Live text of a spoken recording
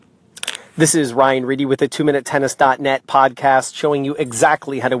This is Ryan Reedy with the 2MinuteTennis.net podcast showing you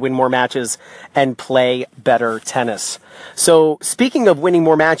exactly how to win more matches and play better tennis. So speaking of winning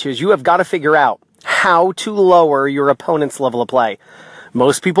more matches, you have got to figure out how to lower your opponent's level of play.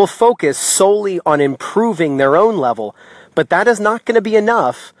 Most people focus solely on improving their own level, but that is not going to be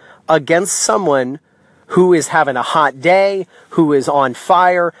enough against someone who is having a hot day, who is on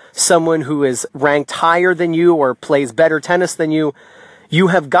fire, someone who is ranked higher than you or plays better tennis than you. You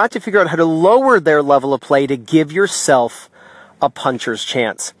have got to figure out how to lower their level of play to give yourself a puncher's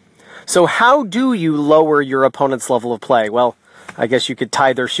chance. So how do you lower your opponent's level of play? Well, I guess you could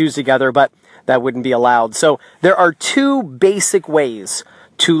tie their shoes together, but that wouldn't be allowed. So there are two basic ways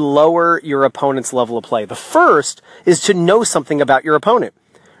to lower your opponent's level of play. The first is to know something about your opponent,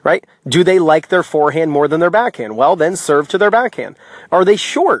 right? Do they like their forehand more than their backhand? Well, then serve to their backhand. Are they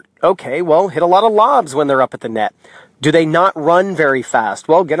short? Okay, well, hit a lot of lobs when they're up at the net. Do they not run very fast?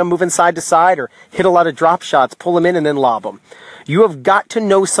 Well, get them moving side to side or hit a lot of drop shots, pull them in and then lob them. You have got to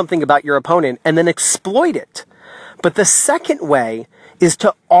know something about your opponent and then exploit it. But the second way is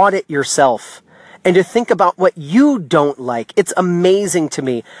to audit yourself and to think about what you don't like. It's amazing to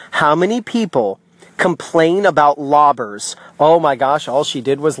me how many people complain about lobbers. Oh my gosh, all she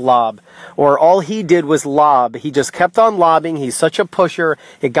did was lob. Or all he did was lob. He just kept on lobbing. He's such a pusher.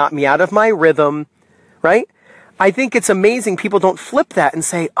 It got me out of my rhythm, right? I think it's amazing people don't flip that and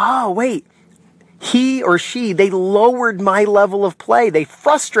say, oh, wait, he or she, they lowered my level of play. They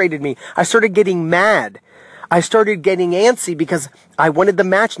frustrated me. I started getting mad. I started getting antsy because I wanted the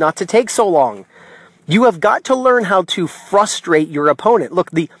match not to take so long. You have got to learn how to frustrate your opponent.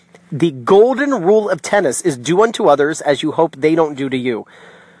 Look, the golden rule of tennis is do unto others as you hope they don't do to you.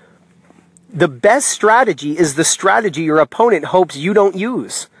 The best strategy is the strategy your opponent hopes you don't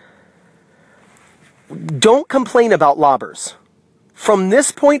use. Don't complain about lobbers. From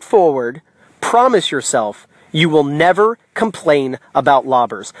this point forward, promise yourself you will never complain about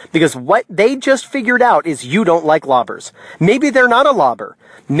lobbers. Because what they just figured out is you don't like lobbers. Maybe they're not a lobber.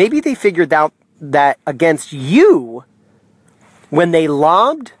 Maybe they figured out that against you, when they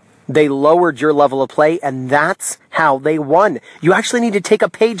lobbed, they lowered your level of play, and that's how they won. You actually need to take a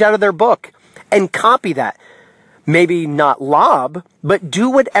page out of their book and copy that. Maybe not lob, but do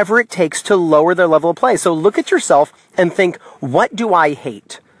whatever it takes to lower their level of play. So look at yourself and think, what do I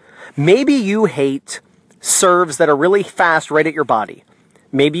hate? Maybe you hate serves that are really fast right at your body.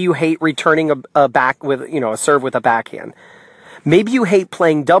 Maybe you hate returning a back with, a serve with a backhand. Maybe you hate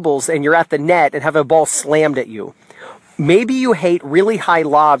playing doubles and you're at the net and have a ball slammed at you. Maybe you hate really high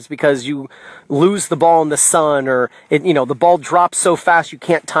lobs because you lose the ball in the sun or, the ball drops so fast you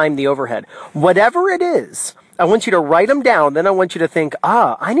can't time the overhead. Whatever it is, I want you to write them down. Then I want you to think,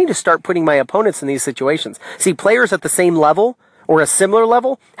 I need to start putting my opponents in these situations. See, players at the same level or a similar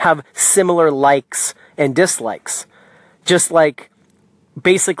level have similar likes and dislikes. Just like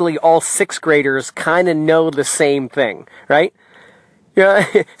basically all sixth graders kind of know the same thing, right?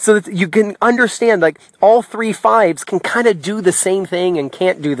 Yeah, so that you can understand, like, all 3 5s can kind of do the same thing and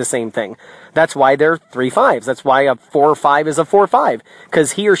can't do the same thing. That's why they're 3 5s. That's why a 4 5 is a 4 5.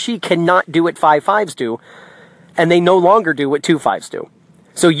 Because he or she cannot do what 5 5s do, and they no longer do what 2 5s do.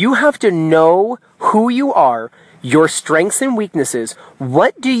 So you have to know who you are, your strengths and weaknesses,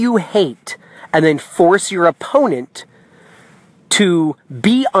 what do you hate, and then force your opponent to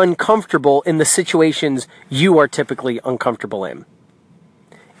be uncomfortable in the situations you are typically uncomfortable in.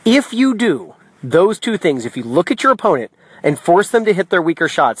 If you do those two things, if you look at your opponent and force them to hit their weaker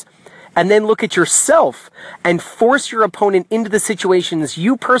shots, and then look at yourself and force your opponent into the situations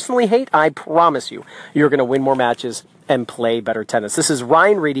you personally hate, I promise you, you're going to win more matches and play better tennis. This is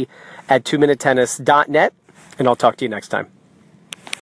Ryan Reedy at 2MinuteTennis.net, and I'll talk to you next time.